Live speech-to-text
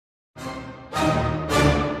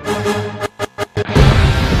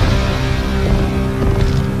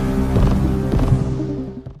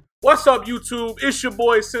What's up, YouTube? It's your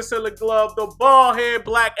boy Sensei Glove, the bald-head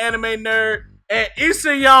black anime nerd, and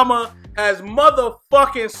Isayama has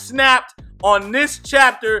motherfucking snapped on this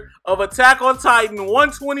chapter of Attack on Titan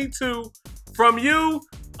 122 from you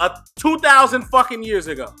 2,000 fucking years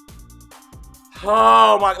ago.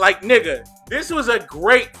 Oh my, like, nigga, this was a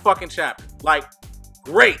great fucking chapter. Like,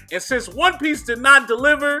 great. And since One Piece did not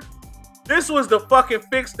deliver, this was the fucking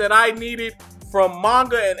fix that I needed from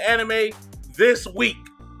manga and anime this week.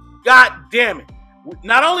 God damn it.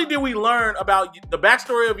 Not only did we learn about the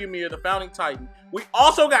backstory of Ymir, the founding titan, we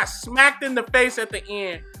also got smacked in the face at the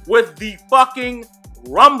end with the fucking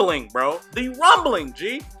rumbling, bro. The rumbling,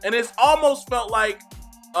 G. And it's almost felt like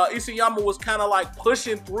Isayama was kind of like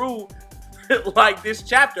pushing through like this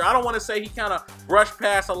chapter. I don't want to say he kind of brushed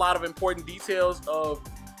past a lot of important details of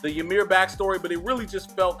the Ymir backstory, but it really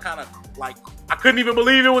just felt kind of like I couldn't even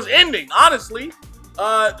believe it was ending, honestly.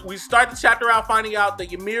 We start the chapter out finding out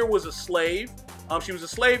that Ymir was a slave. She was a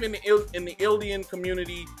slave in the Ildian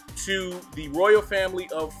community to the royal family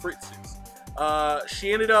of Fritzes.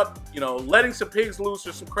 She ended up, you know, letting some pigs loose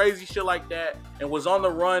or some crazy shit like that, and was on the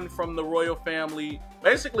run from the royal family,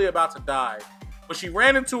 basically about to die. But she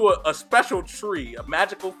ran into a special tree, a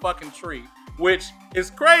magical fucking tree, which is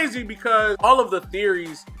crazy because all of the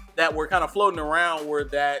theories that were kind of floating around were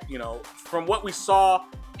that, you know, from what we saw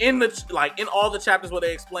in all the chapters where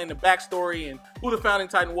they explained the backstory and who the founding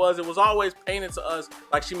titan was, it was always painted to us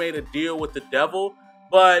like she made a deal with the devil,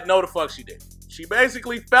 but no the fuck she did. She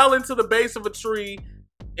basically fell into the base of a tree,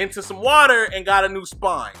 into some water, and got a new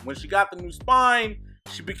spine. When she got the new spine,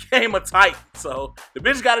 she became a titan. So the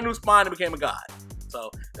bitch got a new spine and became a god. So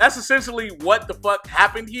that's essentially what the fuck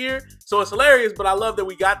happened here. So it's hilarious, but I love that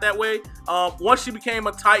we got that way. Once she became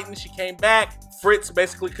a titan, she came back. Fritz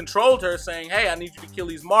basically controlled her, saying, hey, I need you to kill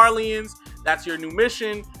these Marlians. That's your new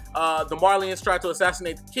mission. The Marlians tried to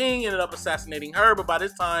assassinate the king, ended up assassinating her, but by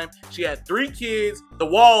this time, she had 3 kids. The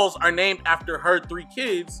walls are named after her 3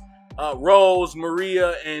 kids. Rose,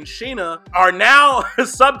 Maria, and Sheena are now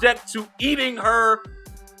subject to eating her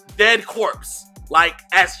dead corpse. Like,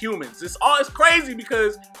 as humans. It's crazy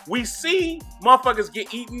because we see motherfuckers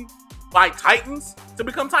get eaten by titans to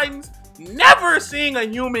become titans. Never seeing a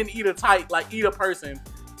human eat a person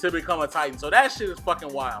to become a titan. So that shit is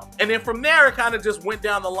fucking wild. And then from there, it kind of just went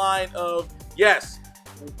down the line of, yes,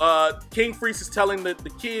 King Freeze is telling the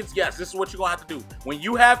kids, yes, this is what you're gonna have to do. When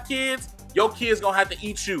you have kids, your kids gonna have to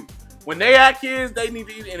eat you. When they have kids, they need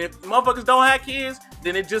to eat. And if motherfuckers don't have kids,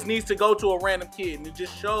 then it just needs to go to a random kid. And it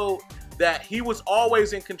just showed that he was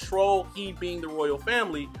always in control, he being the royal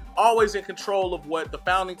family, always in control of what the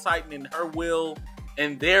founding titan and her will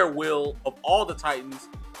and their will of all the titans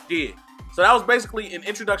did. So that was basically an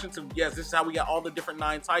introduction to, yes, this is how we got all the different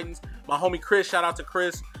 9 titans. My homie Chris, shout out to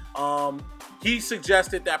Chris, he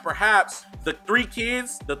suggested that perhaps the 3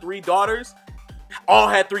 kids, the 3 daughters, all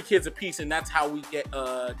had 3 kids apiece, and that's how we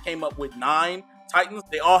came up with 9 titans.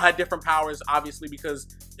 They all had different powers, obviously, because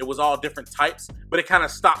it was all different types, but it kind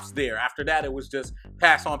of stops there. After that, it was just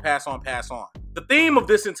pass on, pass on, pass on. The theme of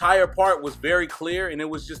this entire part was very clear, and it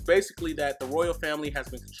was just basically that the royal family has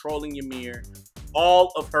been controlling Ymir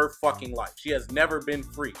all of her fucking life. She has never been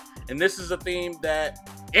free. And this is a theme that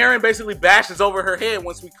Eren basically bashes over her head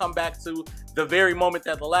once we come back to the very moment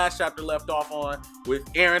that the last chapter left off on, with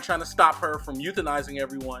Eren trying to stop her from euthanizing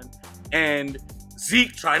everyone, and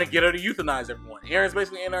Zeke trying to get her to euthanize everyone. Eren's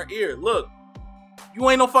basically in her ear, look, you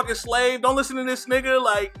ain't no fucking slave. Don't listen to this nigga.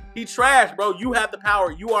 Like, he trash, bro. You have the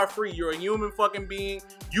power. You are free. You're a human fucking being.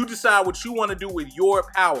 You decide what you want to do with your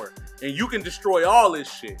power. And you can destroy all this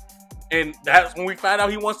shit. And that's when we find out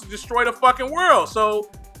he wants to destroy the fucking world. So,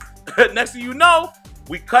 next thing you know,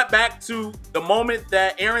 we cut back to the moment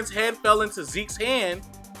that Eren's head fell into Zeke's hand.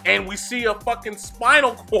 And we see a fucking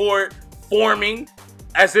spinal cord forming,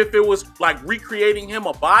 as if it was like recreating him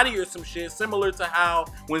a body or some shit, similar to how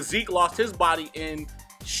when Zeke lost his body and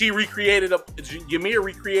Ymir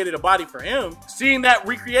recreated a body for him. Seeing that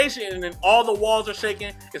recreation, and then all the walls are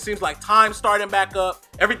shaking. It seems like time starting back up.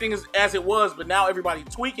 Everything is as it was, but now everybody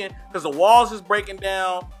tweaking because the walls is breaking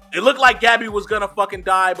down. It looked like Gabby was gonna fucking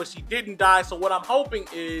die, but she didn't die. So what I'm hoping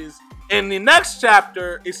is, in the next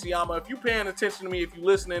chapter, Isayama, if you're paying attention to me, if you're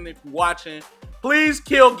listening, if you're watching, please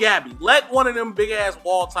kill Gabby. Let one of them big ass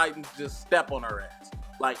wall titans just step on her ass.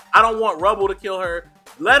 Like, I don't want Rubble to kill her.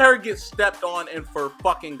 Let her get stepped on, and for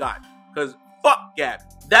fucking God. Because fuck Gabby.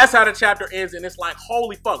 That's how the chapter ends, and it's like,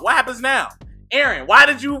 holy fuck, what happens now? Eren, why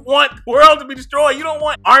did you want the world to be destroyed? You don't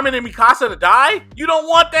want Armin and Mikasa to die? You don't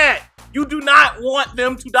want that. You do not want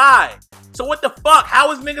them to die. So what the fuck?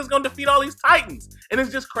 How is niggas gonna defeat all these Titans? And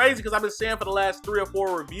it's just crazy because I've been saying for the last 3 or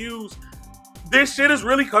 4 reviews, this shit is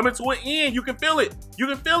really coming to an end. You can feel it. You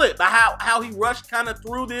can feel it by how he rushed kind of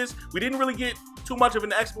through this. We didn't really get too much of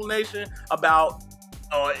an explanation about,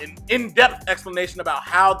 an in-depth explanation about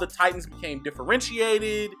how the Titans became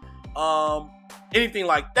differentiated, anything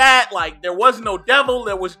like that. Like, there was no devil.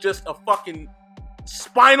 There was just a fucking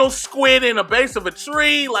spinal squid in a base of a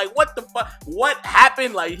tree. Like, what the fuck? What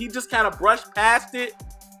happened? Like, he just kind of brushed past it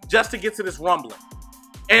just to get to this rumbling.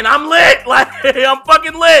 And I'm lit. Like, I'm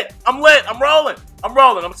fucking lit. I'm lit. I'm rolling. I'm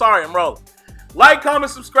rolling. I'm sorry. I'm rolling. Like, comment,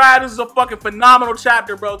 subscribe. This is a fucking phenomenal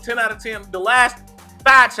chapter, bro. 10 out of 10. The last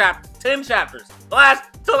 5 chapters, 10 chapters. The last,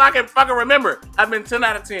 till I can fucking remember, have been 10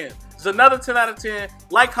 out of 10. There's another 10 out of 10.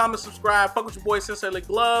 Like, comment, subscribe. Fuck with your boy, Sensei Lit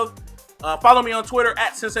Glove. Follow me on Twitter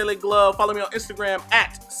at Sensei Lit Glove. Follow me on Instagram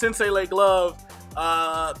at Sensei Lit Glove.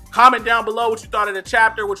 Comment down below what you thought of the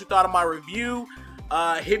chapter, what you thought of my review.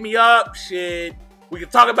 Hit me up. Shit. We can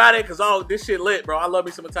talk about it, because this shit lit, bro. I love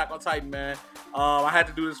me some Attack on Titan, man. I had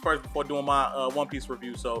to do this first before doing my One Piece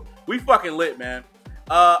review, so we fucking lit, man.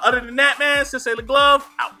 Other than that, man, Sensei Lit Glove,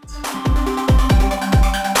 out.